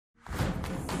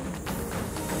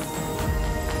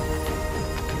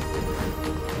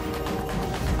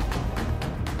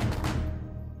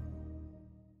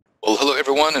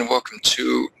everyone, and welcome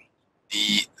to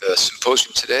the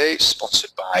symposium today, sponsored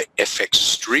by FX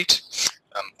Street.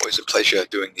 Always a pleasure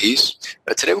doing these.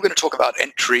 Today we're going to talk about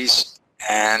entries,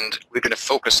 and we're going to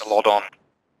focus a lot on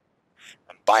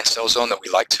buy and sell zone that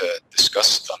we like to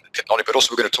discuss on the Pipnotic, but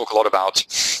also we're going to talk a lot about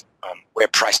where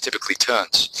price typically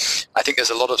turns. I think there's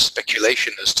a lot of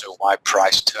speculation as to why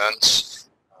price turns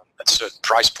at certain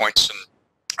price points,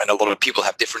 and a lot of people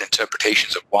have different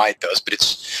interpretations of why it does, but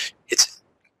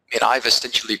and I've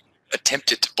essentially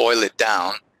attempted to boil it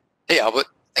down. Hey Albert,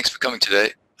 thanks for coming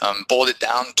today. Boiled it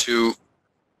down to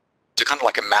kind of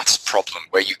like a maths problem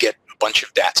where you get a bunch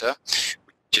of data,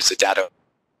 which is the data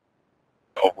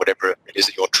or whatever it is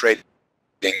that you're trading.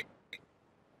 You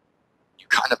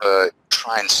kind of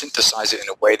try and synthesize it in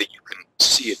a way that you can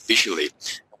see it visually.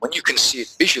 And when you can see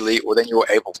it visually, well, then you're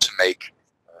able to make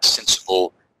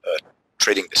sensible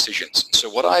trading decisions. And so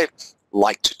what I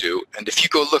like to do, and if you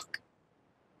go look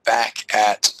back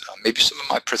at maybe some of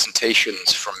my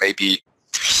presentations from maybe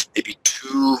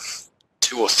two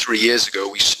or 3 years ago,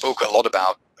 we spoke a lot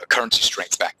about currency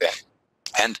strength back then.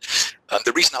 And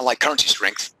the reason I like currency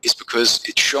strength is because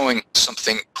it's showing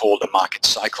something called a market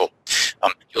cycle.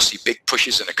 You'll see big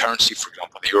pushes in a currency. For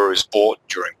example, the euro is bought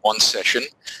during one session,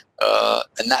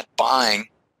 and that buying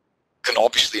can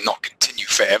obviously not continue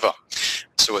forever.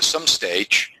 So at some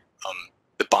stage,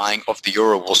 the buying of the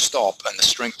euro will stop, and the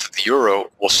strength of the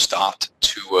euro will start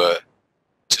to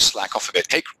slack off a bit.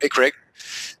 Hey Craig.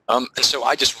 And so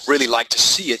I just really like to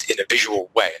see it in a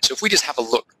visual way. And so if we just have a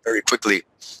look very quickly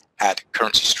at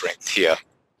currency strength here,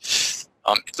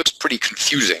 it looks pretty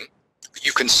confusing. But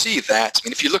you can see that, I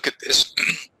mean, if you look at this,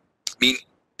 I mean,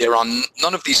 there are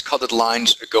none of these colored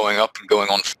lines are going up and going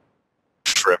on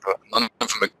forever. None of them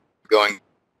are going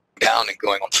down and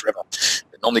going on forever.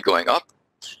 They're normally going up,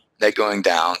 they're going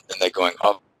down, and they're going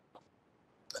up,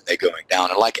 and they're going down.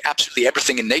 And like absolutely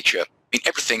everything in nature, I mean,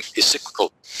 everything is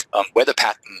cyclical. Weather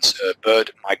patterns,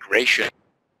 bird migration,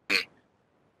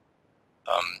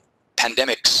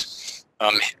 pandemics,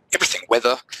 everything,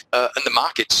 weather, and the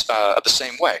markets are the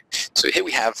same way. So here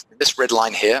we have, this red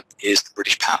line here is the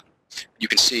British pound. You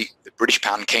can see the British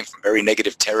pound came from very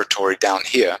negative territory down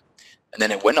here, and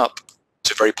then it went up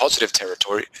to very positive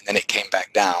territory, and then it came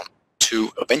back down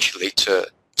to eventually to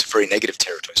very negative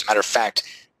territory. As a matter of fact,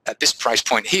 at this price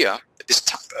point here, at this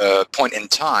point in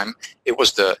time, it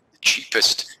was the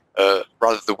cheapest,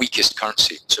 rather the weakest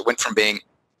currency. So it went from being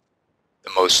the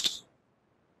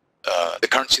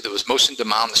currency that was most in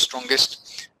demand, the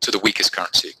strongest, to the weakest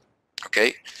currency.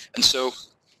 Okay, and so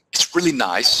it's really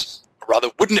nice. Or rather,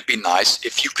 wouldn't it be nice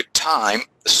if you could time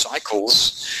the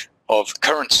cycles of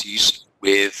currencies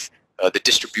with the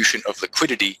distribution of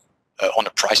liquidity on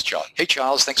a price chart? Hey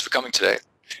Charles, thanks for coming today.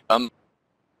 And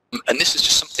this is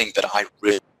just something that I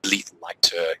really like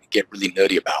to get really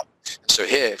nerdy about. And so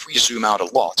here, if we zoom out a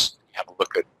lot, have a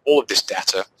look at all of this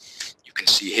data, you can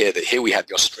see here that here we had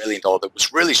the Australian dollar that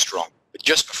was really strong, but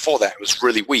just before that it was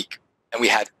really weak. And we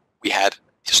had the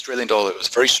Australian dollar that was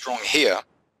very strong here.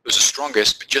 It was the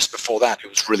strongest, but just before that it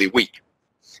was really weak.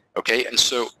 Okay, and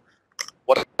so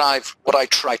what I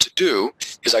try to do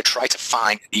is I try to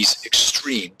find these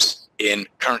extremes in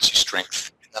currency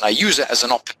strength, and then I use it as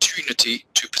an opportunity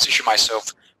to position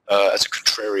myself as a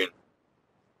contrarian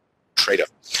trader.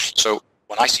 So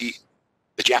when I see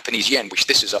the Japanese yen, which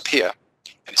this is up here,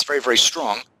 and it's very, very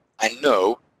strong, I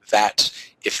know that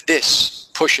if this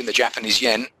push in the Japanese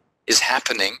yen is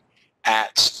happening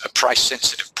at a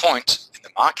price-sensitive point in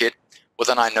the market, well,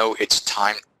 then I know it's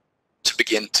time to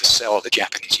begin to sell the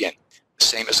Japanese yen. The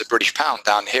same as the British pound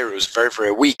down here, it was very,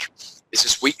 very weak. Is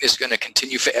this weakness going to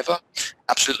continue forever?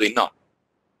 Absolutely not.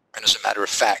 And as a matter of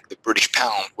fact, the British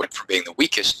pound went from being the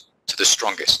weakest to the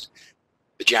strongest.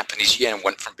 The Japanese yen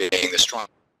went from being the strongest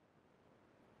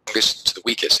to the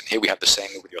weakest. And here we have the same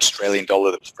with the Australian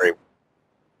dollar that was very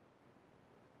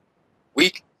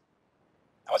weak.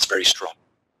 Now it's very strong.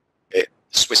 The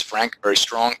Swiss franc, very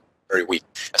strong, very weak.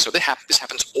 And so this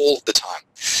happens all the time.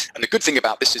 And the good thing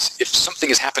about this is if something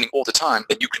is happening all the time,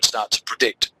 then you can start to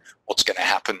predict what's going to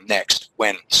happen next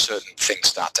when certain things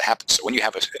start to happen. So when you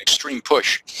have an extreme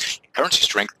push in currency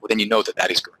strength, well, then you know that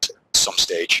that is going to, at some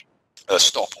stage,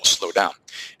 stop or slow down.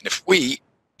 And if I'm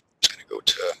just going to go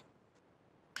to,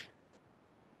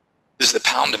 this is the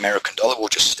pound American dollar. We'll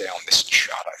just stay on this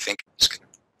chart, I think. I'm just going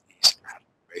to ease out of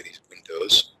the way, these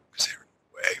windows, because they're in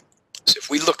the way. So if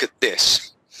we look at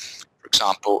this, for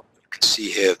example, you can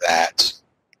see here that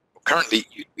currently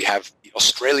we have the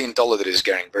Australian dollar that is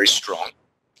getting very strong,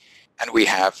 and we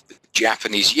have the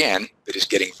Japanese yen that is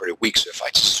getting very weak. So if I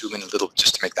just zoom in a little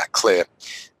just to make that clear,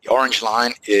 the orange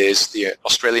line is the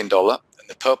Australian dollar, and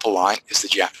the purple line is the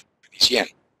Japanese Japanese yen.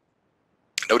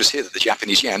 Notice here that the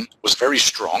Japanese yen was very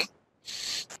strong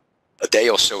a day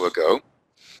or so ago,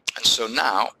 and so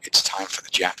now it's time for the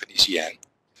Japanese yen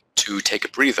to take a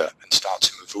breather and start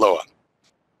to move lower.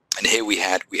 And here we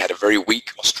had a very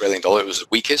weak Australian dollar. It was the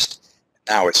weakest.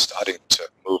 Now it's starting to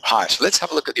move higher. So let's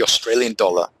have a look at the Australian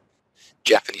dollar,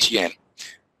 Japanese yen,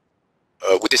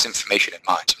 with this information in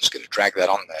mind. So I'm just going to drag that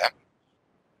on there.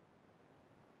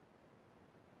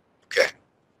 Okay.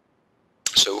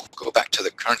 So we'll go back to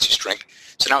the currency strength.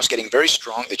 So now it's getting very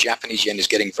strong. The Japanese yen is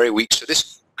getting very weak. So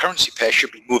this currency pair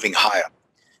should be moving higher.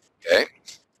 Okay.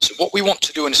 So what we want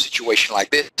to do in a situation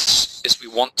like this is we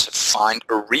want to find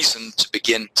a reason to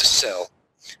begin to sell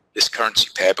this currency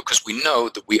pair, because we know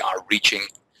that we are reaching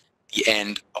the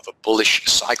end of a bullish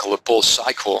cycle, a bull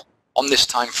cycle on this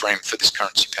time frame for this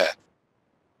currency pair.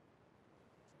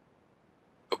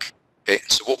 Okay,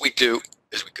 so what we do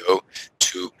is we go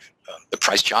to the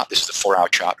price chart. This is the 4-hour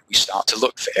chart. We start to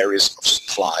look for areas of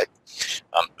supply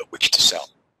at which to sell.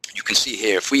 You can see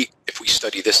here, if we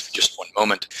study this for just one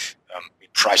moment,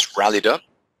 price rallied up,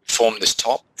 formed this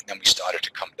top, and then we started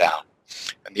to come down.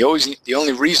 And the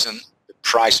only reason the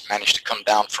price managed to come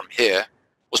down from here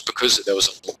was because there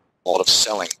was a lot of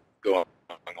selling going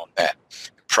on there.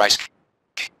 The price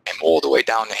came all the way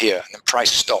down to here, and then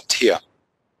price stopped here.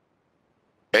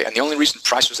 Okay? And the only reason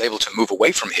price was able to move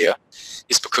away from here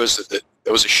is because of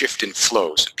there was a shift in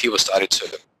flows, and people started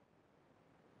to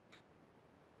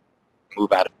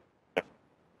move out of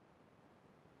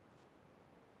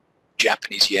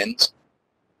Japanese yens,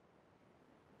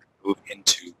 move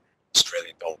into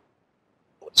Australian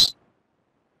dollars.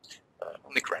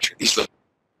 Let me correct you. These look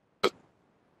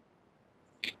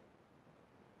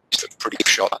pretty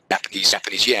shot.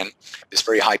 Japanese yen, this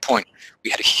very high point, we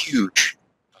had a huge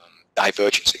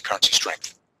divergence in currency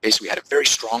strength. Basically, we had a very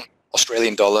strong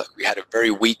Australian dollar. We had a very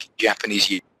weak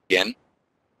Japanese yen.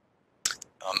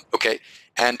 Okay,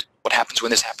 and what happens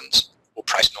when this happens? Well,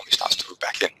 price normally starts to move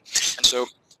back in. And so,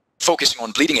 focusing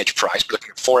on bleeding edge price,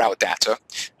 looking at 4-hour data,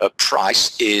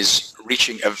 price is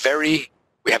reaching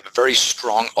we have a very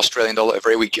strong Australian dollar, a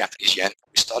very weak Japanese yen.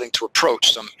 We're starting to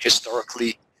approach some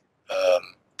historically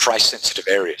price sensitive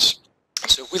areas.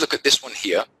 And so if we look at this one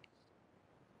here,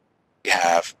 we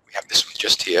have this one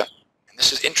just here. And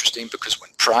this is interesting because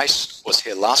when price was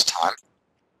here last time,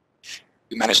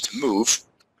 we managed to move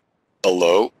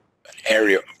below an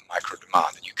area of micro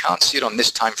demand. And you can't see it on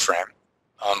this time frame,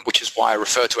 which is why I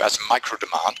refer to it as micro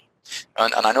demand.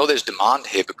 And I know there's demand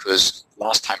here because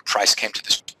last time price came to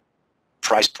this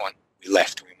price point, we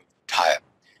left, we moved higher.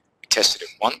 We tested it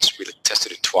once, we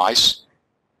tested it twice,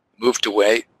 moved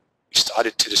away, we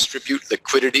started to distribute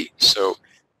liquidity. So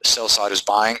the sell side was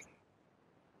buying,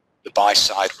 the buy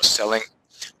side was selling,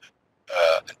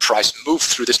 and price moved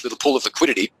through this little pool of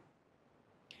liquidity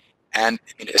and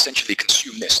essentially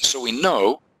consumed this. And so we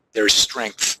know there is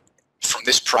strength from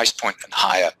this price point and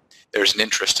higher. There is an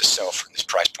interest to sell from this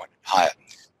price point and higher.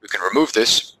 We can remove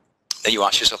this. Then you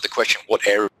ask yourself the question, what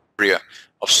area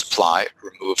of supply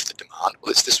removed the demand? Well,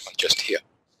 it's this one just here.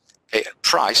 Okay, and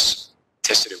price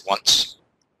tested it once,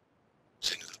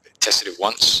 tested it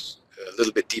once, a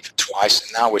little bit deeper twice,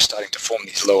 and now we're starting to form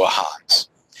these lower highs.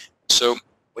 So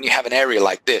when you have an area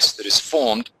like this that is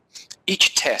formed,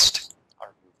 each test, I'll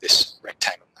remove this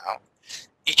rectangle now,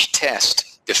 each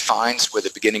test defines where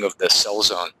the beginning of the sell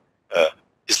zone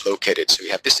is located. So you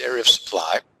have this area of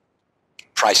supply,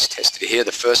 price tested here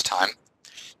the first time.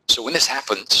 So when this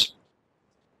happens,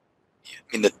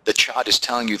 the chart is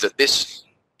telling you that this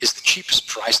is the cheapest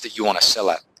price that you want to sell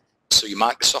at. So you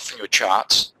mark this off in your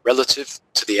charts relative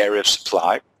to the area of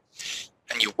supply,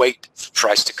 and you wait for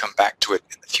price to come back to it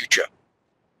in the future.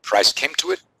 Price came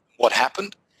to it. What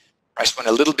happened? Price went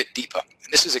a little bit deeper,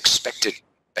 and this is expected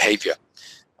behavior.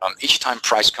 Each time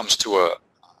price comes to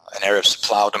an area of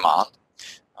supply or demand,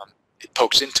 it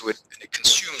pokes into it and it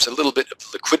consumes a little bit of the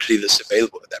liquidity that's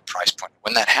available at that price point.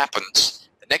 When that happens,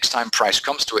 the next time price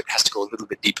comes to it, it has to go a little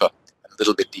bit deeper, and a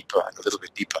little bit deeper, and a little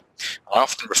bit deeper. I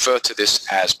often refer to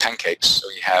this as pancakes. So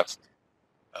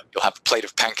you'll have a plate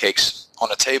of pancakes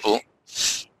on a table.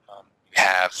 You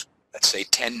have, let's say,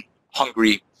 10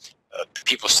 hungry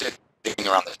people sitting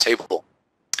around the table.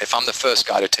 If I'm the first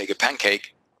guy to take a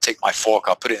pancake, I'll take my fork,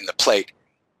 I'll put it in the plate.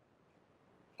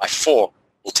 My fork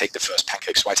will take the first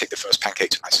pancake, so I take the first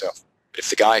pancake to myself. But if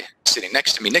the guy sitting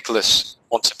next to me, Nicholas,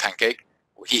 wants a pancake,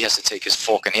 well, he has to take his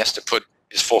fork and he has to put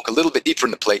his fork a little bit deeper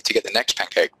in the plate to get the next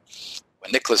pancake.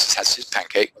 When Nicholas has his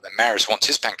pancake, well, then Maris wants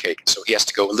his pancake, so he has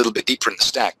to go a little bit deeper in the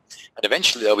stack. And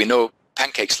eventually there'll be no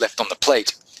pancakes left on the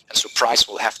plate, and so price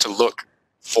will have to look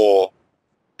for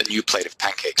a new plate of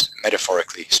pancakes,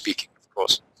 metaphorically speaking, of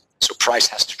course. So price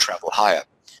has to travel higher.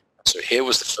 So here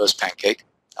was the first pancake.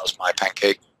 That was my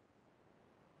pancake.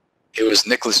 Here was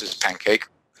Nicholas's pancake.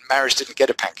 And Marius didn't get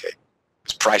a pancake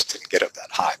because price didn't get up that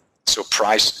high. So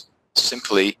price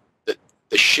simply,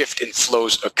 the shift in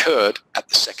flows occurred at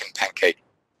the second pancake,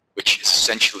 which is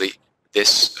essentially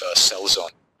this sell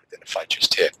zone identified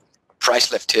just here. When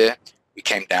price left here, we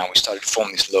came down. We started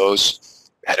forming these lows.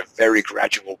 We had a very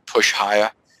gradual push higher,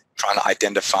 trying to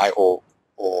identify or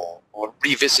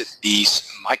revisit these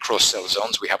micro sell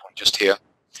zones. We have one just here,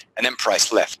 and then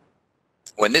price left.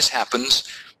 When this happens,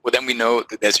 well, then we know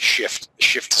that there's a shift. The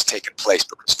shift has taken place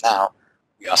because now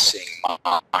we are seeing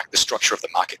the structure of the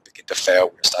market begin to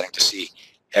fail. We're starting to see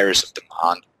areas of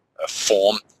demand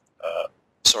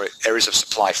areas of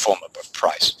supply form above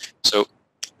price. So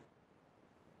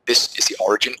this is the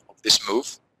origin of this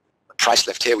move. When price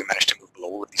left here, we managed to move below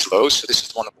all of these lows. So this is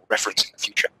the one that we'll reference in the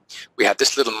future. We had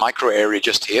this little micro area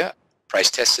just here. Price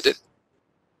tested it,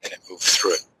 and it moved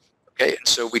through it. Okay, and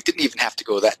so we didn't even have to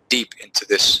go that deep into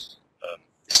this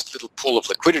little pool of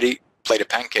liquidity, plate of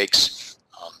pancakes,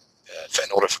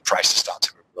 in order for price to start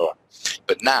to move lower.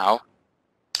 But now,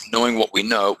 knowing what we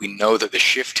know that the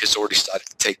shift has already started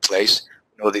to take place.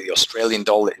 We know that the Australian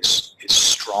dollar is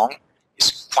strong,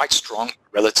 is quite strong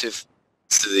relative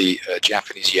to the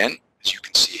Japanese yen. As you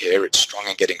can see here, it's strong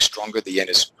and getting stronger. The yen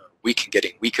is weak and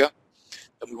getting weaker.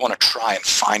 And we want to try and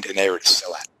find an area to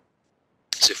sell at.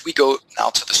 So if we go now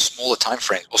to the smaller time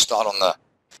frames, we'll start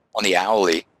on the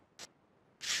hourly,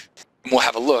 and we'll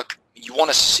have a look. You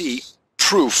want to see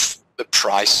proof that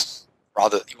price,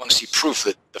 you want to see proof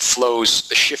that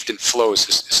the shift in flows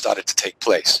has started to take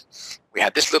place. We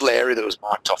had this little area that was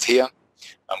marked off here,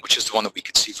 which is the one that we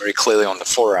could see very clearly on the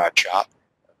 4-hour chart.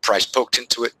 Price poked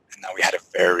into it, and now we had a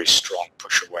very strong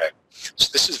push away. So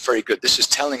this is very good. This is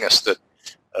telling us that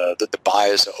the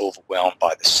buyers are overwhelmed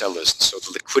by the sellers, and so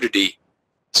the liquidity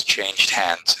has changed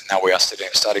hands, and now we are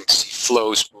starting to see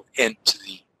flows move into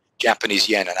the Japanese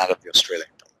yen and out of the Australian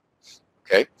dollar.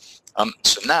 Okay,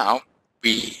 so now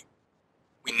we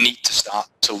need to start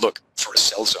to look for a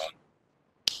sell zone,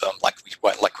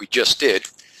 like we just did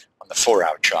on the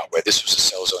 4-hour chart, where this was a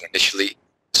sell zone initially,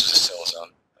 this was a sell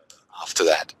zone after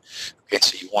that. Okay,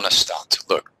 so you want to start to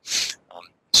look.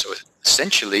 So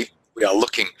essentially, we are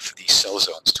looking for these sell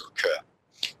zones to occur.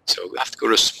 So we have to go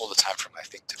to a smaller time frame, I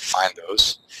think, to find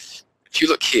those. If you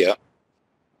look here,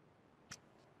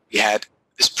 we had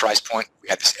this price point, we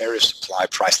had this area of supply,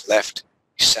 price left,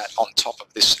 we sat on top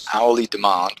of this hourly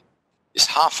demand, this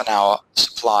half an hour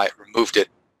supply removed it,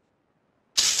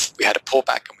 we had a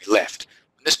pullback and we left.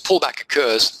 When this pullback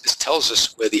occurs, this tells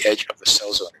us where the edge of the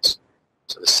sell zone is.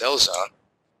 So the sell zone,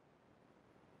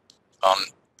 when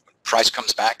price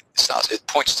comes back, it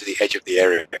points to the edge of the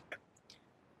area.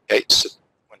 Okay, so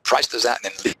when price does that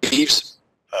and then leaves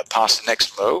past the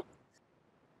next low,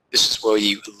 this is where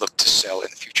you look to sell in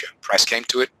the future. Price came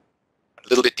to it a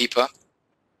little bit deeper.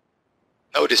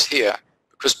 Notice here,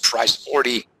 because price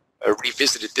already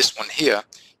revisited this one here,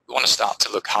 you want to start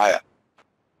to look higher.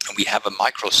 And we have a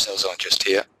micro sell zone just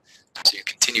here, so you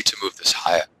continue to move this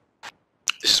higher.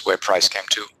 This is where price came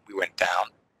to. We went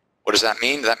down. What does that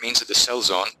mean? That means that the sell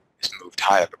zone is moved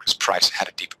higher because price had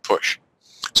a deeper push.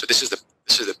 So this is the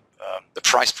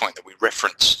price point that we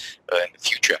reference in the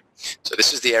future. So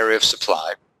this is the area of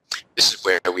supply. This is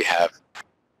where we have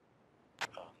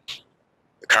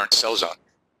the current sell zone.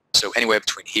 So anywhere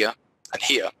between here and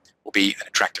here will be an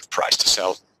attractive price to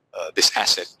sell this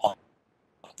asset on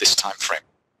this time frame.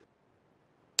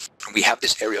 And we have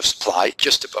this area of supply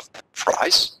just above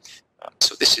price.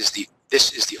 So this is the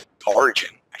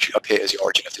origin. Actually, up here is the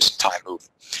origin of this entire move.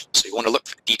 So you want to look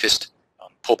for the deepest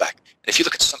pullback. And if you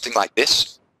look at something like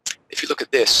this, if you look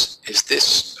at this, does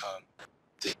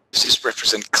this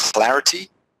represent clarity,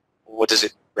 or does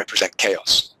it represent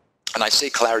chaos? And I say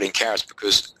clarity and chaos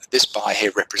because this buy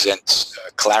here represents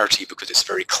clarity because it's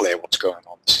very clear what's going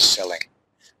on. This is selling.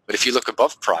 But if you look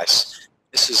above price,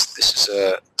 this is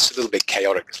a little bit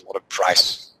chaotic. There's a lot of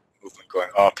price movement going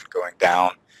up and going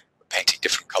down. We're painting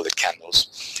different colored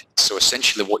candles. So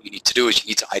essentially what you need to do is you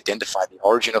need to identify the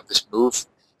origin of this move.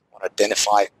 You want to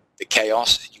identify the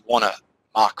chaos. You want to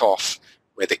mark off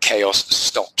where the chaos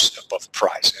stops above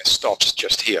price. And it stops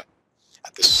just here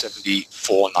at the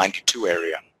 74.92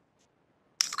 area,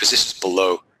 because this is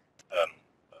below,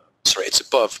 it's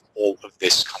above all of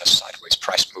this kind of sideways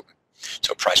price movement.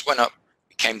 So price went up,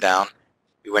 we came down,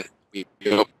 we opened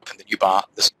the new bar,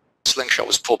 the slingshot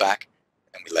was pulled back,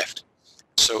 and we left.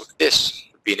 So this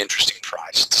would be an interesting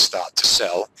price to start to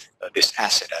sell this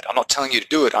asset at. I'm not telling you to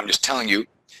do it, I'm just telling you,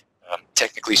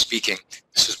 technically speaking,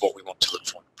 this is what we want to look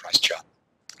for in the price chart.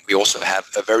 We also have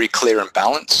a very clear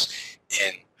imbalance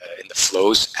in the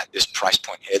flows at this price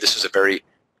point here. This is a very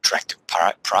attractive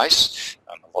price.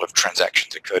 A lot of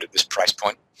transactions occurred at this price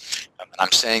point. And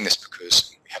I'm saying this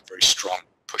because we have very strong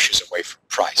pushes away from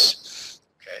price.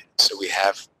 Okay, so we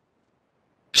have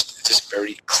just this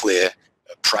very clear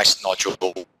price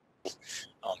nodule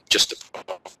just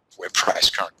above where price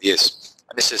currently is.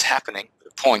 And this is happening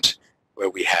at a point where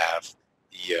we have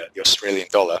the Australian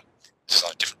dollar. This is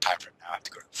on a different time frame now. I have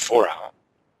to go to the 4-hour.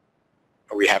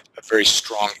 Where we have a very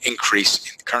strong increase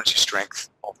in the currency strength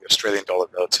of the Australian dollar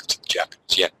relative to the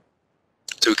Japanese yen.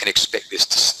 So we can expect this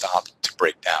to start to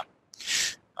break down.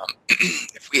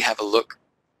 If we have a look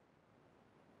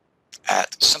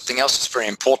at something else that's very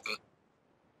important,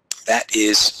 that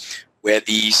is where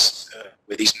these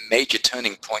major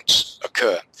turning points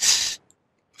occur.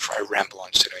 Before I ramble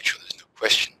on, just to make sure there's no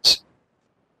questions.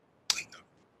 No.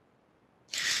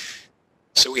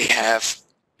 So we have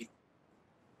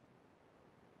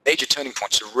major turning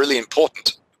points are really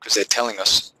important because they're telling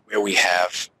us where we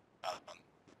have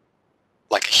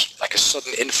like a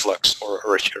sudden influx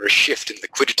or a shift in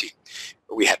liquidity.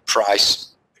 Where we had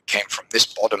price that came from this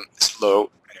bottom, this low,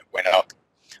 and it went up.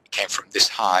 It came from this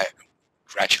high,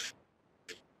 gradually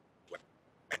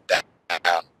went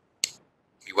down.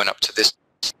 We went up to this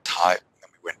high,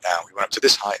 and we went down. We went up to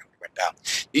this high, and we went down.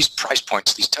 These price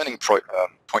points, these turning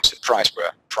points in price,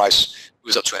 where price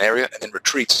moves up to an area and then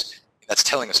retreats, that's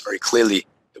telling us very clearly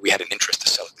that we had an interest to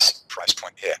sell at this price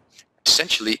point here.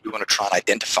 Essentially, we want to try and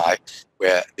identify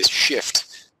where this shift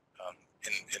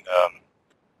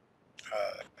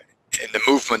in the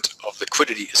movement of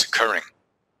liquidity is occurring.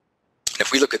 And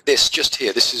if we look at this just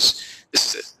here, this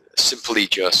is simply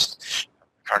just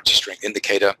a currency strength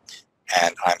indicator,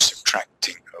 and I'm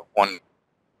subtracting one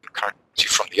currency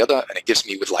from the other, and it gives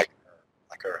me with like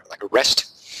a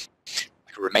rest,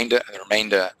 like a remainder, and the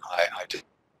remainder I just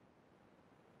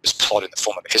plot in the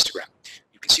form of a histogram.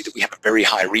 You can see that we have a very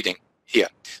high reading here.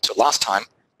 So last time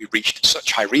we reached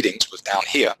such high readings was down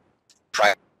here.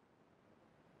 Price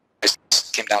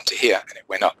came down to here and it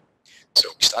went up. So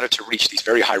we started to reach these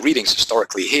very high readings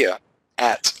historically here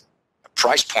at a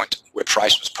price point where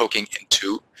price was poking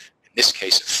into, in this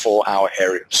case, a 4-hour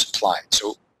area of supply.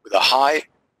 So with a high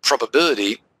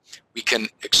probability, we can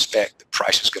expect the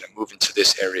price is going to move into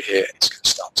this area here and it's going to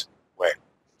start to move away.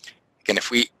 Again,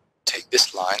 if we take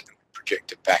this line and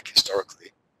project it back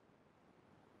historically,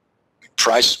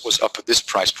 price was up at this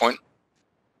price point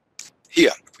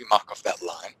here. If we mark off that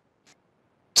line,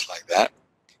 it's like that.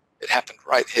 It happened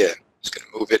right here. Just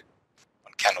going to move it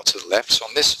one candle to the left. So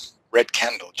on this red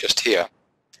candle just here,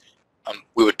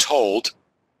 we were told,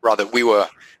 rather we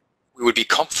would be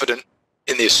confident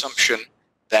in the assumption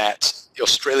that the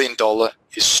Australian dollar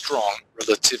is strong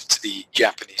relative to the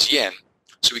Japanese yen,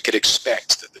 so we could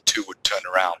expect that the two would turn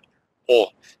around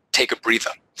or take a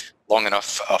breather long enough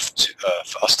for us to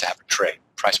have a trade.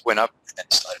 Price went up and then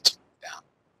it started to move down.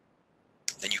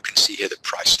 Then you can see here that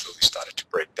price slowly started to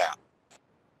break down.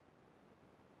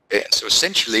 Okay, and so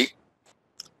essentially,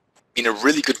 in a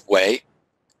really good way,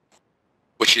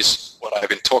 which is what I've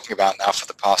been talking about now for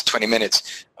the past 20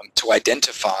 minutes, to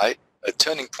identify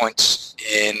turning points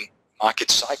in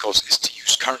market cycles is to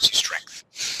use currency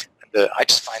strength. And I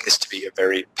just find this to be a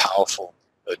very powerful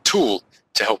tool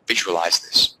to help visualize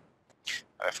this.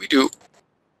 If we do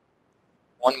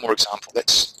one more example,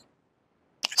 let's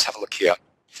have a look here.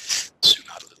 Zoom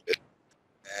out a little bit,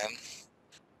 and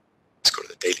let's go to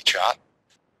the daily chart.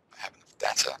 I have enough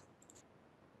data.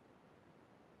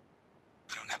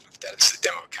 I don't have enough data. This is the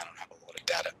demo account. I don't have a lot of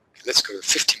data. Okay, let's go to the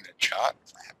 15-minute chart.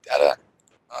 I have data.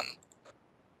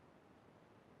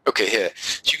 Okay, here.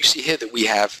 So you can see here that we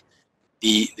have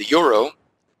the euro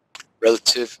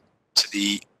relative to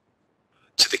the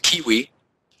Kiwi.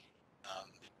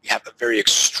 We have a very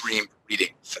extreme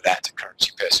reading for that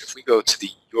currency pair. So if we go to the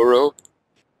euro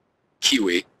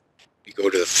Kiwi, we go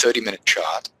to the 30-minute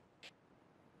chart,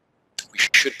 we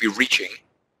should be reaching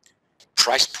a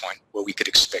price point where we could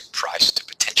expect price to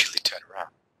potentially turn around.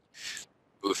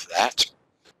 Move that,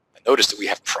 and notice that we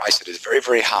have price that is very,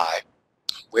 very high.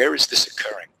 Where is this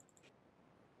occurring?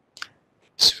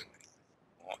 So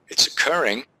it's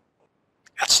occurring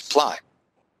at supply.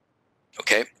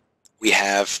 Okay, we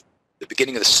have the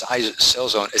beginning of the sell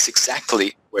zone is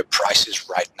exactly where price is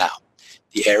right now.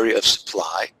 The area of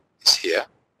supply is here,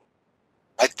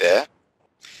 right there,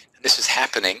 and this is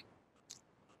happening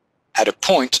at a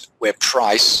point where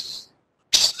price,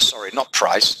 sorry, not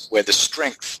price, where the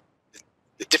strength,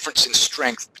 the difference in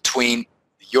strength between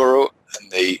the euro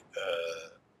and the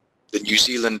New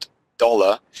Zealand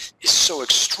dollar is so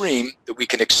extreme that we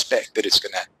can expect that it's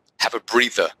going to have a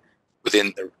breather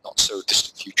within the not so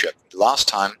distant future. Last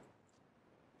time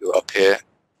we were up here,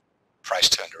 price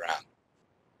turned around.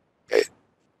 Okay,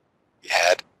 we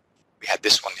had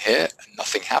this one here and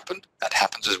nothing happened. That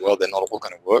happens as well. They're not all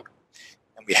going to work.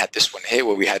 And we had this one here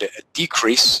where we had a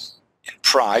decrease in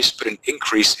price but an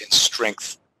increase in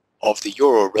strength of the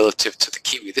euro relative to the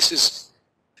Kiwi. This is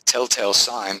a telltale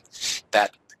sign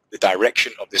that the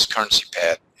direction of this currency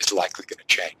pair is likely going to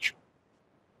change.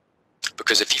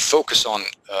 Because if you focus on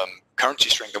currency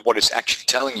strength and what it's actually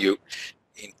telling you,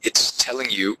 it's telling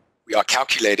you we are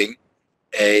calculating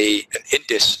an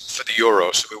index for the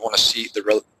euro. So we want to see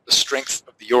the strength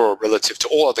of the euro relative to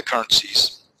all other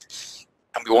currencies.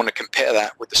 And we want to compare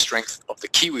that with the strength of the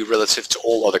Kiwi relative to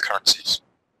all other currencies.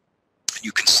 And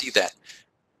you can see that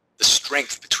the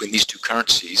strength between these two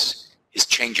currencies is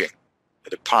changing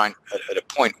at a point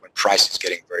when price is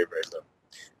getting very, very low.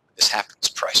 When this happens,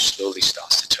 price slowly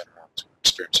starts to turn around to what we're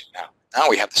experiencing now. Now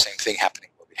we have the same thing happening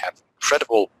where we have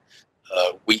incredible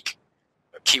weak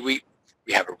Kiwi,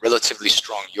 we have a relatively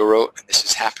strong euro, and this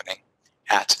is happening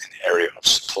at an area of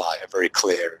supply, a very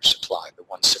clear area of supply, the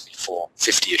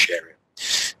 174.50-ish area.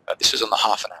 This is on the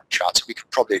half-an-hour chart, so we can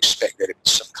probably expect that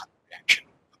it's some kind of reaction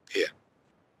up here.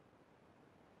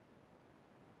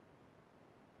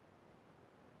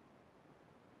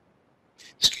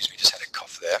 Excuse me, just had a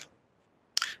cough there.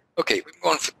 Okay, we've been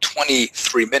going for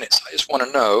 23 minutes. I just want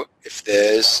to know if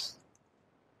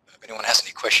anyone has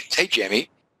any questions. Hey, Jamie.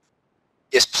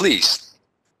 Yes, please.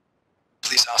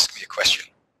 Please ask me a question.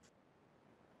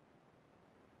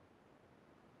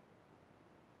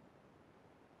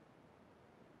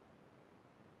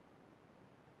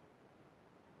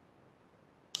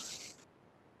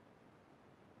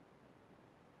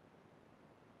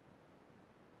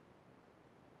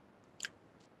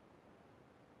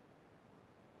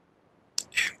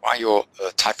 While you're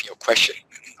typing your question,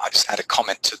 I just had a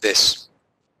comment to this.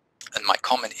 And my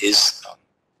comment is,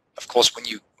 of course, when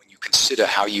you consider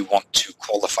how you want to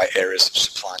qualify areas of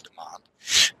supply and demand,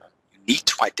 you need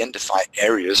to identify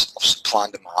areas of supply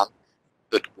and demand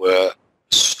that were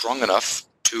strong enough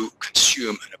to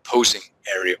consume an opposing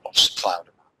area of supply and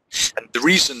demand. And the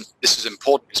reason this is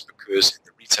important is because in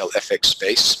the retail FX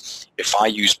space, if I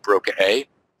use broker A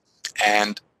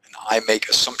and I make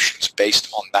assumptions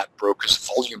based on that broker's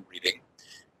volume reading,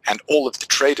 and all of the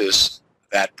traders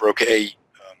that broker A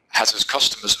has as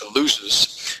customers are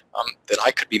losers, then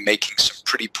I could be making some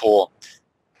pretty poor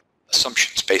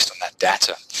assumptions based on that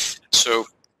data. So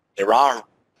there are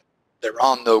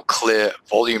no clear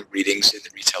volume readings in the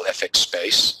retail FX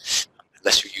space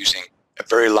unless you're using a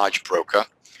very large broker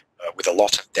with a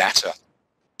lot of data.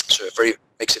 So it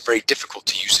makes it very difficult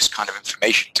to use this kind of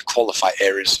information to qualify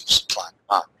areas of supply and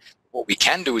demand. What we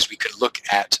can do is we can look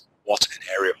at what an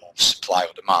area of supply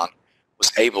or demand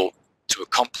was able to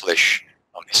accomplish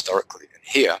historically. And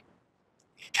here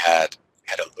we had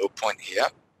a low point here,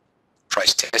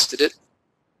 price tested it,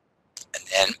 and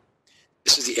then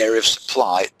this is the area of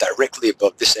supply directly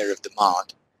above this area of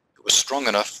demand. It was strong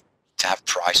enough to have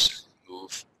price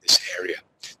move this area.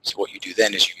 So what you do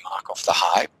then is you mark off the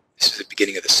high. This is the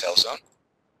beginning of the sell zone,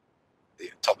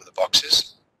 the top of the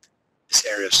boxes, this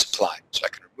area of supply. So I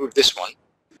can remove this one.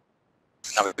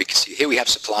 Now we can see here we have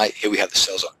supply, here we have the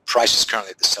sell zone. Price is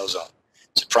currently at the sell zone.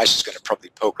 So price is going to probably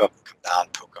poke up, come down,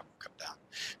 poke up, come down.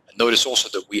 And notice also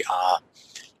that we are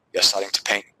starting to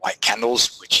paint white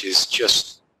candles, which is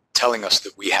just telling us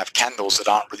that we have candles that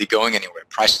aren't really going anywhere.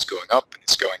 Price is going up and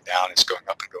it's going down, it's going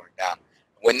up and going down.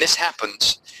 When this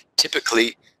happens,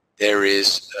 typically there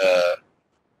is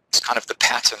it's kind of the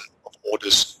pattern of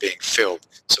orders being filled,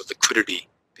 so liquidity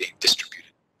being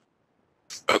distributed.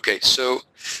 Okay, so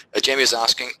Jamie is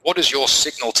asking, what is your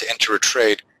signal to enter a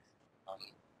trade?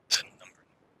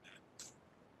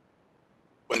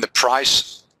 When the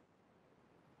price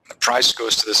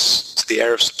goes to the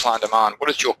area of supply and demand, what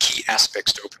is your key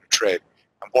aspects to open a trade,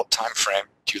 and what time frame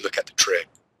do you look at the trade?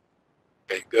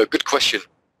 Okay, good question.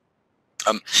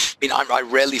 I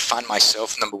rarely find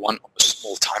myself, number one, on the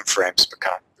small time frames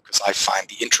because I find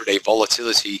the intraday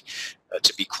volatility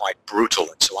to be quite brutal,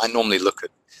 and so I normally look at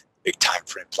big time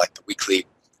frames like the weekly,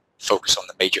 focus on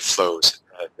the major flows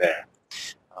there.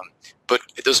 But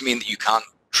it doesn't mean that you can't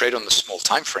trade on the small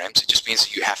time frames. It just means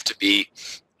that you have to be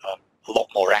a lot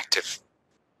more active,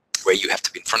 where you have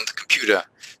to be in front of the computer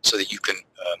so that you can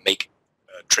make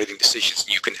trading decisions,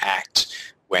 and you can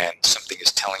act when something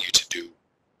is telling you to do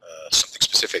something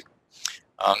specific.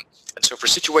 And so for a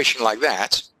situation like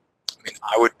that,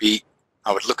 I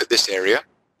would look at this area,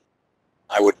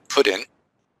 I would put in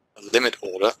a limit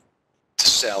order to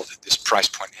sell at this price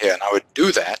point here, and I would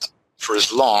do that for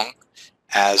as long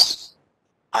as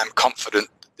I'm confident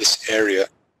this area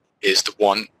is the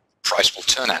one price will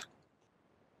turn at.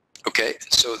 Okay,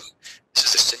 and so this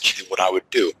is essentially what I would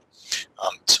do.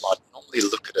 So I'd normally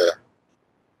look at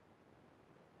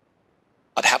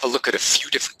I'd have a look at a few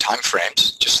different time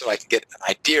frames just so I can get an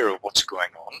idea of what's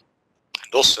going on.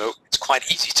 And also, it's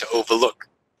quite easy to overlook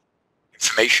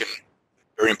information,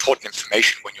 very important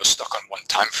information, when you're stuck on one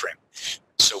time frame.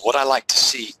 So what I like to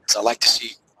see is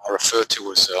I refer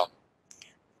to as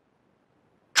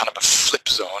kind of a flip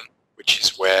zone, which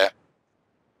is where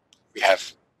we have,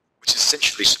 which is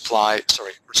essentially support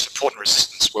and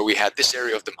resistance, where we had this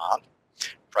area of demand,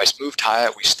 price moved higher,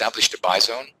 we established a buy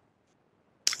zone.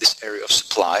 This area of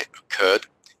supply occurred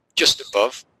just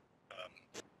above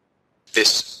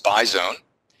this buy zone,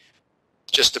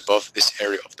 just above this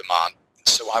area of demand.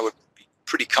 So I would be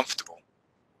pretty comfortable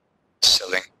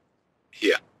selling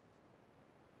here.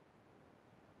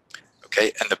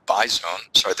 Okay, and the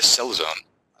sell zone,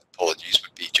 apologies,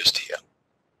 would be just here.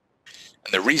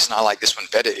 And the reason I like this one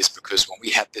better is because when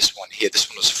we had this one here, this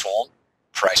one was formed,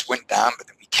 price went down, but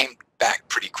then we came back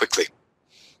pretty quickly.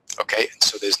 Okay, and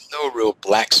so there's no real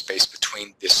black space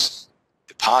between this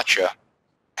departure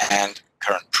and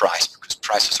current price, because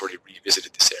price has already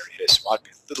revisited this area here. So I'd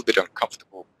be a little bit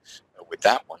uncomfortable with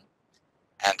that one,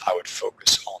 and I would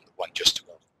focus on the one just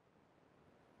above.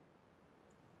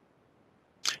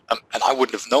 And I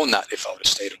wouldn't have known that if I would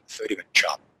have stayed on the 30-minute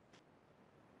chart.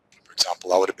 For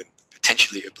example, I would have been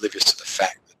potentially oblivious to the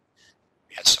fact that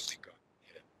we had something going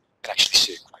here. You can actually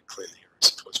see it quite clearly here, I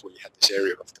suppose, where you had this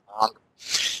area of demand.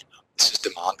 This is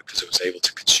demand because it was able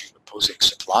to consume opposing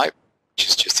supply, which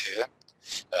is just here.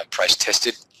 Price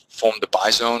tested, formed the buy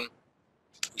zone.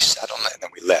 We sat on that and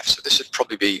then we left. So this would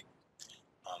probably be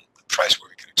the price where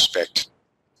we can expect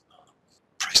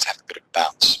price to have a bit of a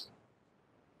bounce.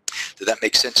 Did that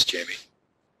make sense, Jamie?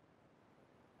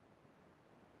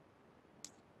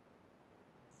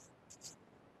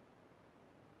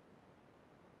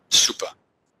 Super.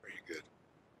 Very good.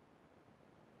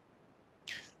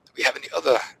 Do we have any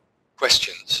other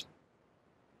questions?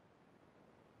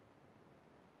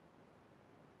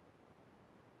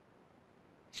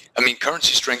 I mean,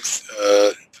 currency strength,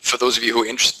 for those of you who are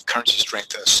interested in currency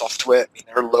strength software, I mean,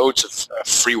 there are loads of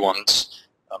free ones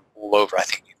all over. I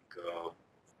think you can go,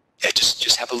 yeah,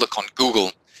 just have a look on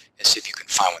Google and see if you can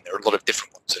find one. There are a lot of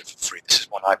different ones that are for free. This is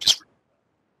one I've just written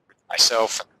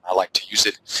myself, and I like to use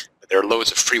it. But there are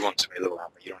loads of free ones available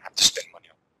out there. You don't have to spend money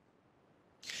on.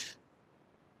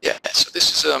 Yeah, so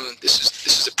this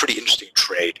is a pretty interesting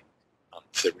trade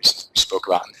for the reasons we spoke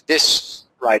about. And this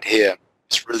right here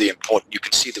is really important. You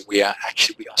can see that we are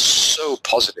so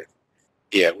positive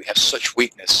here. We have such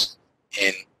weakness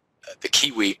in the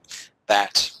Kiwi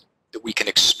that we can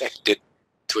expect it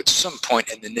to at some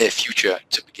point in the near future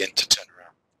to begin to turn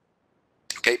around.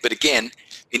 Okay, but again,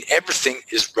 everything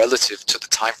is relative to the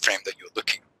time frame that you're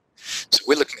looking at. So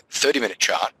we're looking at the 30-minute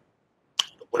chart.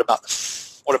 But what about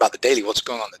the daily? What's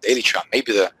going on in the daily chart?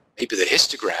 Maybe the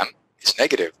histogram is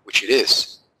negative, which it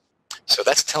is. So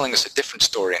that's telling us a different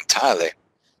story entirely.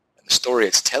 And the story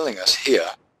it's telling us here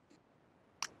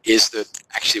is that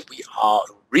actually we are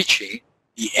reaching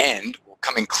the end, or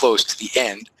coming close to the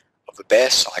end of a bear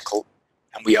cycle,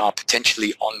 and we are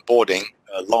potentially onboarding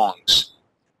longs.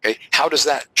 Okay, how does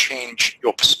that change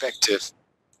your perspective?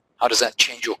 How does that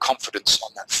change your confidence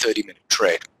on that 30-minute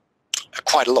trade?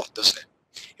 Quite a lot, doesn't it?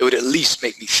 It would at least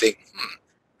make me think,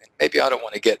 maybe I don't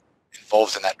want to get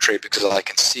involved in that trade, because I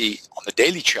can see on the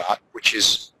daily chart, which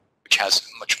has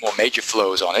much more major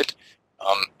flows on it,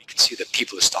 you can see that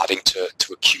people are starting to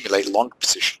accumulate long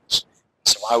positions.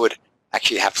 So I would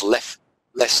actually have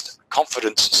less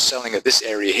confidence selling at this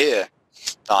area here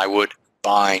than I would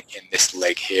buying in this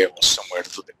leg here or somewhere a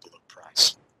little bit below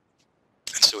price.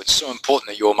 And so it's so important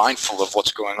that you're mindful of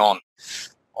what's going on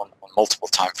multiple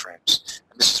time frames.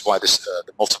 And this is why the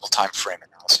multiple time frame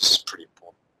analysis is pretty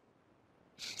important.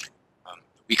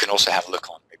 We can also have a look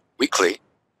on maybe weekly.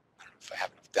 I don't know if I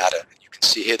have enough data. And you can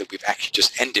see here that we've actually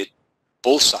just ended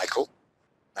bull cycle.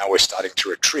 Now we're starting to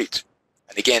retreat.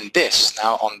 And again, this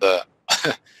now on the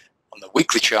on the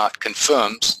weekly chart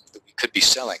confirms that we could be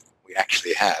selling. We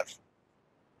actually have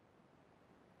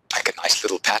like a nice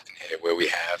little pattern here where we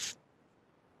have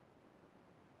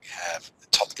the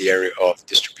top of the area of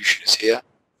distribution is here.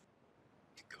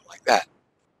 You can go like that,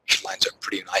 which lines up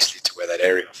pretty nicely to where that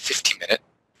area of 50-minute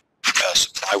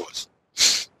supply was.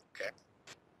 Okay,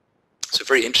 so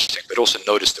very interesting. But also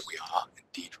notice that we are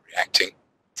indeed reacting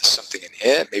to something in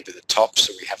here, maybe the top.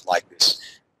 So we have like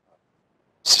this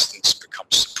resistance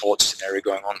becomes support scenario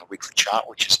going on the weekly chart,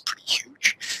 which is pretty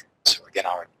huge. So again,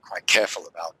 I'm quite careful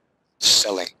about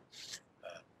selling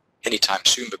anytime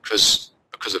soon because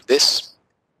because of this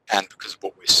and because of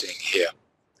what we're seeing here,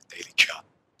 the daily chart.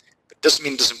 But it doesn't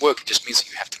mean it doesn't work. It just means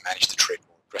that you have to manage the trade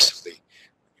more aggressively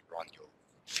when you run your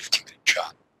 15-minute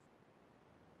chart.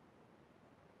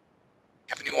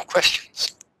 Have any more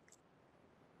questions?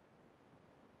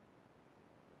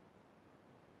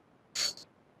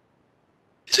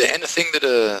 Is there anything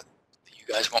that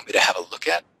you guys want me to have a look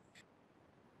at?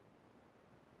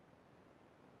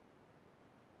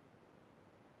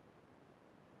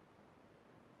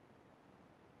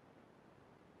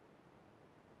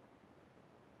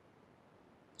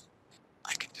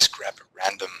 I can just grab a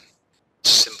random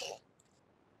symbol.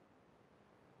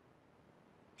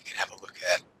 You can have a look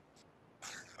at, I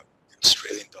don't know,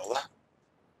 Australian dollar,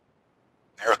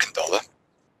 American dollar.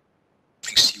 You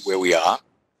can see where we are.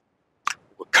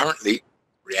 We're currently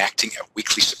reacting at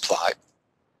weekly supply.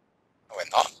 No, we're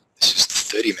not. This is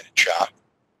the 30-minute chart.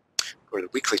 Go to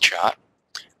the weekly chart.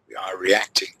 We are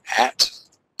reacting at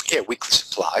weekly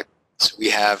supply. So we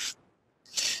have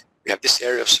this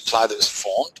area of supply that is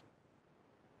formed.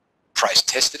 Price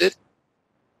tested it,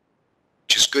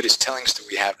 which is good. It's telling us that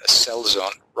we have a sell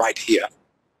zone right here.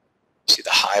 See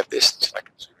the high of this? So I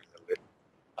can zoom in a little bit.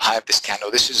 The high of this candle.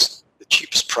 This is the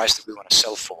cheapest price that we want to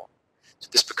sell for. So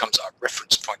this becomes our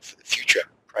reference point for the future.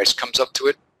 Price comes up to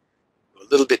it, go a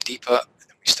little bit deeper, and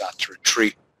then we start to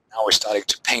retreat. Now we're starting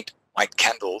to paint white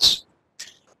candles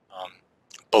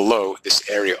below this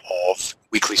area of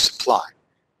weekly supply.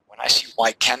 When I see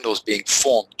white candles being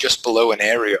formed just below an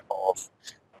area of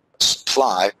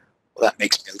supply, well, that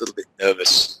makes me a little bit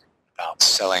nervous about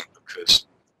selling, because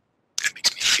it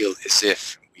makes me feel as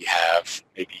if we have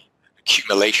maybe an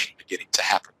accumulation beginning to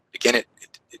happen. Again, it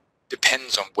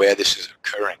depends on where this is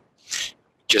occurring.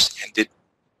 We just ended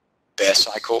bear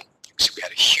cycle. You can see we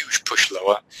had a huge push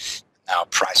lower. Now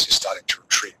price is starting to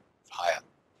retreat higher.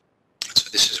 So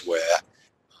this is where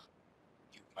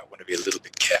you might want to be a little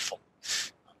bit careful.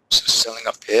 So selling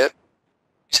up here,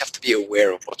 you just have to be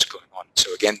aware of what's going on.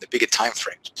 So again, the bigger time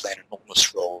frames play an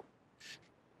enormous role.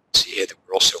 See here that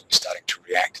we're also starting to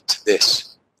react to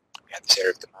this. We had this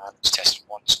area of demand. It's tested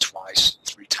once, twice,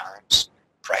 3 times.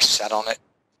 Price sat on it.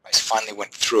 Price finally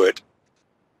went through it.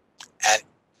 And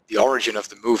the origin of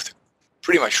the move that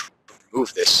pretty much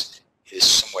removed this is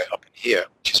somewhere up in here,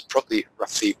 which is probably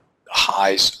roughly the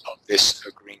highs of this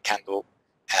green candle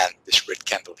and this red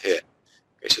candle here.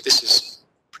 Okay, so this is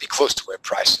pretty close to where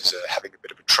price is having a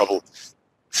bit of a trouble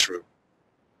through.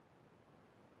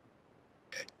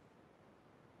 Okay.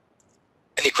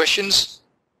 Any questions?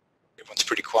 Everyone's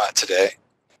pretty quiet today.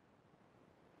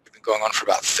 We've been going on for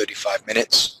about 35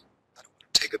 minutes. I don't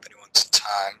want to take up anyone's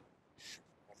time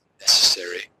more than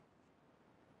necessary.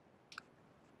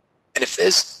 And if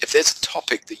there's a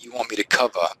topic that you want me to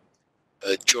cover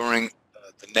during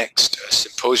the next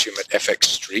symposium at FX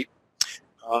Street,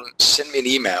 send me an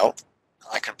email and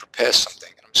I can prepare something.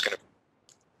 And I'm just going to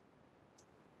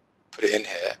put it in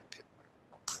here.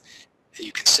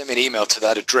 You can send me an email to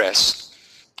that address,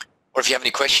 or if you have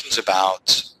any questions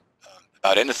about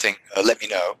anything, let me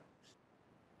know.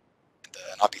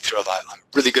 And I'll be thrilled. I'm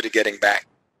really good at getting back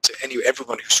to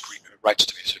everyone who writes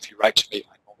to me. So if you write to me,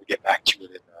 I normally get back to you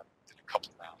within a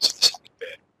couple of hours. There's something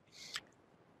bad.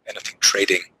 Anything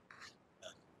trading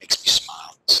makes me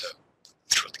smile. So I'm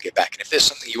thrilled to get back. And if there's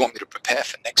something you want me to prepare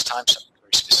for next time, something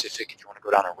very specific, if you want to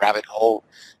go down a rabbit hole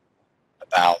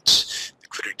about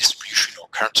liquidity distribution or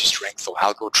currency strength or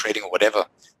algo trading or whatever,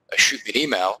 shoot me an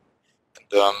email,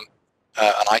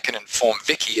 and I can inform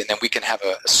Vicky, and then we can have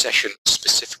a session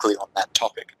specifically on that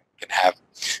topic. We can have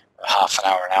a half an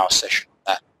hour session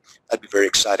on that. That'd be very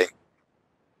exciting.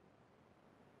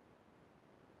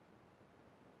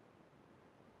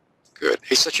 Good.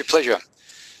 Hey, such a pleasure.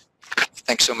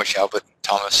 Thanks so much, Albert,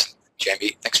 Thomas,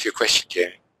 Jamie. Thanks for your question,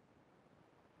 Jamie.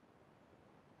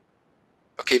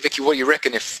 Okay, Vicky, what do you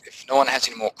reckon? If no one has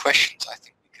any more questions, I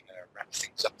think we can wrap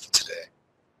things up for today.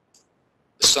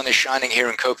 The sun is shining here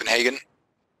in Copenhagen.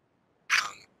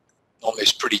 Normally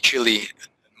it's pretty chilly and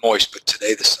moist, but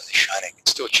today the sun is shining. It's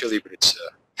still chilly, but it's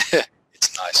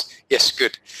it's nice. Yes,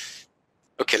 good.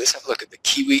 Okay, let's have a look at the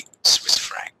Kiwi Swiss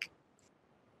franc.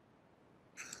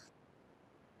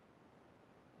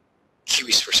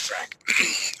 Kiwi Swiss franc.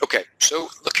 Okay, so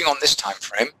looking on this time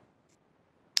frame,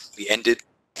 we ended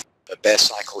the bear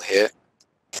cycle here,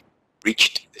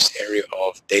 reached this area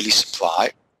of daily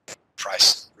supply,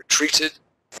 price retreated.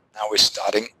 Now we're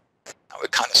starting. Now we're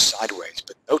kind of sideways,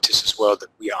 but notice as well that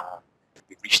we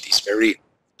reached these very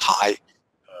high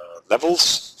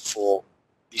levels for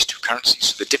these two currencies.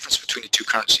 So the difference between the two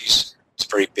currencies is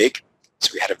very big.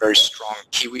 So we had a very strong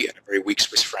Kiwi and a very weak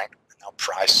Swiss franc, and now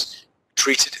price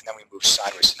retreated, and then we moved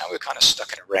sideways. So now we're kind of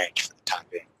stuck in a range for the time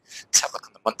being. Let's have a look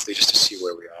on the monthly just to see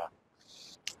where we are.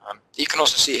 You can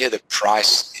also see here the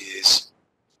price is,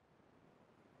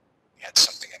 we had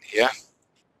something in here.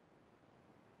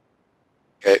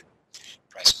 Okay,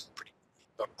 price pretty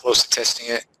close to testing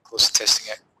it, we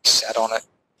sat on it,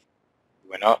 we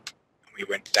went up, and we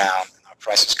went down, and our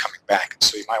price is coming back.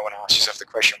 So you might want to ask yourself the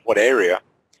question, what area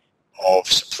of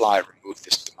supply removed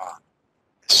this demand?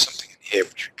 There's something in here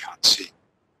which we can't see.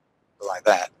 Go like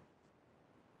that,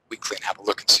 weekly, and have a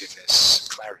look and see if there's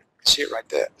clarity. You can see it right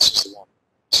there. This is the one.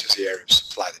 This is the area of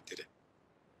supply that did it.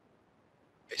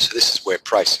 Okay, so this is where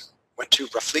price went to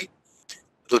roughly, a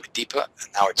little bit deeper,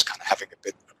 and now it's kind of having a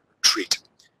bit of a retreat.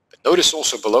 But notice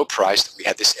also below price that we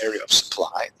had this area of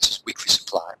supply. This is weekly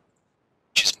supply,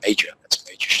 which is major. That's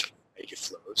major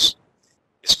flows.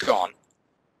 It's gone.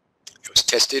 It was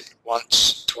tested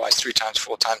once, twice, 3 times,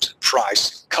 4 times at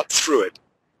price, cut through it.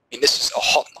 I mean, this is a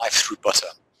hot knife through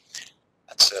butter.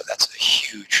 That's a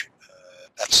huge,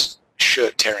 that's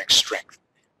shirt-tearing strength.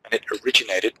 And it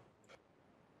originated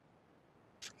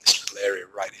from this little area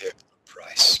right here,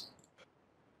 price.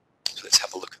 So let's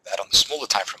have a look at that on the smaller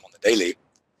time frame on the daily.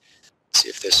 See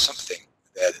if there's something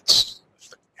there that's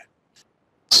worth looking at.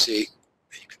 See,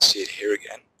 you can see it here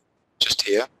again, just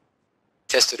here.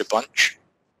 Tested a bunch.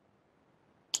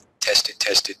 Tested.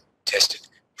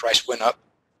 Price went up.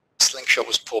 Slingshot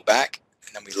was pulled back,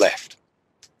 and then we left.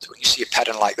 So when you see a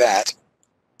pattern like that,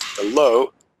 the low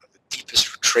of the deepest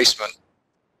retracement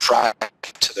prior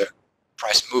to the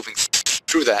price moving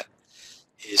through that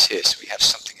is here. So we have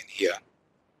something in here.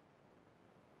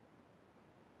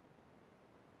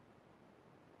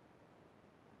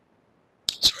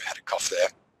 Sorry, I had a cough there.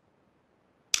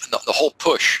 And the whole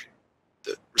push,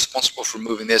 responsible for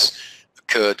moving this,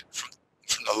 occurred from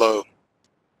the low.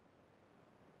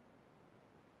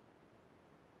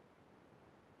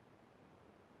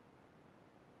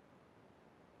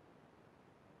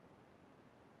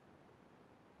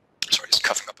 Sorry, just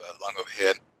coughing up a lung over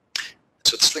here.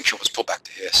 So the slingshot was pulled back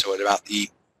to here. So at about the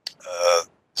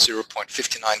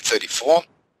 0.5934, we're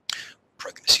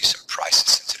probably going to see some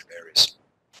price-sensitive areas.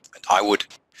 And I would,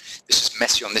 this is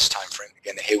messy on this time frame.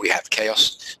 Again, here we have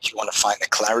chaos. So you want to find the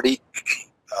clarity,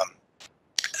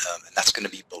 and that's going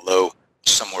to be below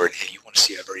somewhere in here. You want to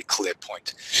see a very clear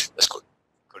point. Let's go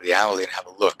to the hourly and have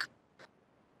a look.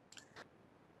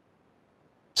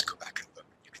 Let's go back and look.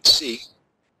 You can see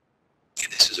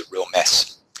this is a real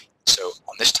mess. So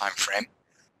on this time frame,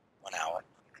 1 hour,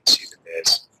 you can see that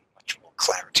there's much more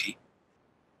clarity.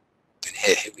 And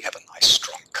here we have a nice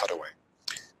strong cutaway.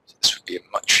 So this would be a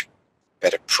much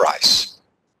better price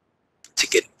to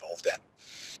get involved in.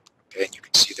 Okay, and you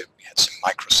can see that we had some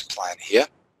micro supply in here.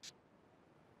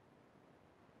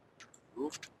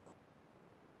 Moved.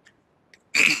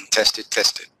 tested.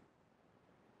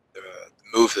 The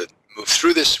move that moved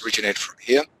through this originated from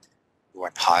here. We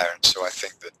went higher, and so I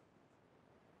think that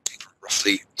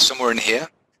roughly somewhere in here,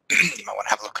 you might want to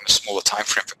have a look on a smaller time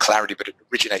frame for clarity, but it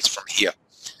originates from here.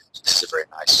 So this is a very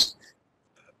nice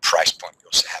price point. We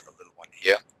also have a little one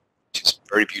here, which is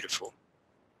very beautiful.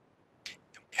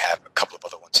 And we have a couple of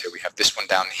other ones here. We have this one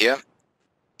down here,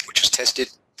 which was tested.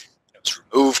 It was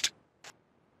removed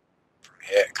from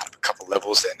here, kind of a couple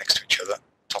levels there next to each other,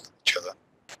 top of each other.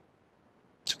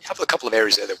 So we have a couple of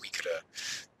areas there that we could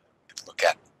look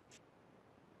at.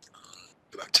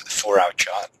 Go back to the 4-hour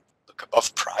chart, look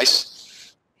above price.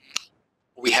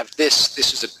 We have this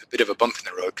is a bit of a bump in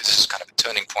the road because this is kind of a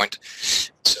turning point.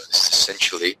 So this is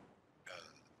essentially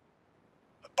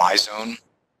a buy zone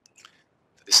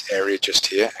for this area just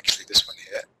here, actually this one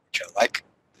here, which I like.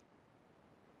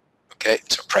 Okay,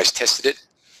 so price tested it.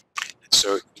 And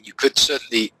so you could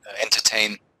certainly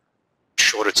entertain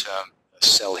shorter term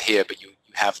sell here, but you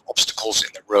have obstacles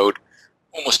in the road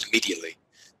almost immediately.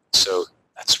 So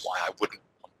that's why I wouldn't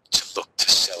want to look to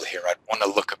sell here. I'd want to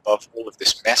look above all of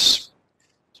this mess.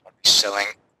 So I'd be selling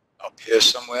up here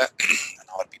somewhere, and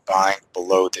I would be buying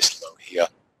below this low here,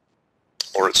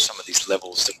 or at some of these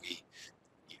levels that we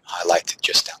highlighted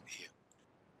just down here.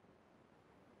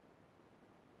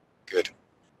 Good.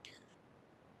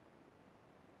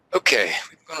 Okay,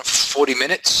 we've gone on for 40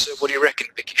 minutes. So what do you reckon,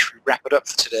 Vicky? Should we wrap it up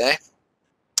for today?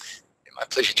 Yeah, my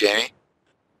pleasure, Jamie.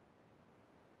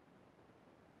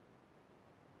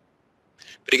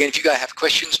 But again, if you guys have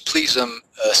questions, please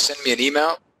send me an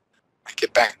email. I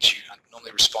get back to you. I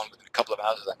normally respond within a couple of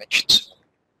hours, as I mentioned. So I'm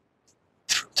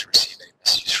thrilled to receive any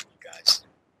messages from you guys.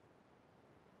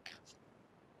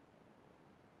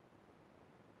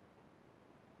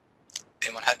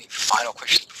 Anyone have any final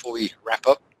questions before we wrap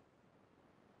up?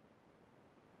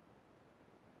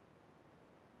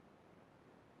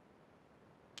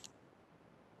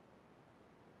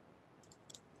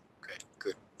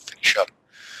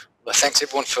 Well, thanks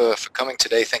everyone for coming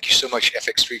today. Thank you so much,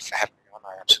 FX Street, for having me on.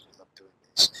 I absolutely love doing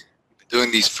these. We've been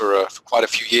doing these for quite a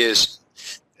few years.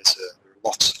 There are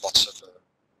lots and lots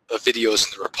of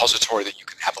videos in the repository that you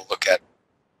can have a look at.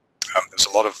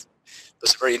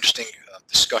 There's a very interesting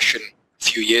discussion a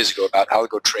few years ago about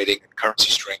algo trading and currency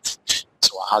strength.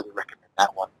 So I highly recommend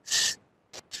that one. So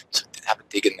have a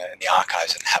dig in the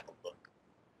archives and have a look.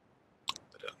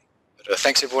 But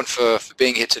thanks everyone for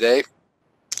being here today,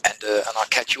 and I'll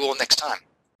catch you all next time.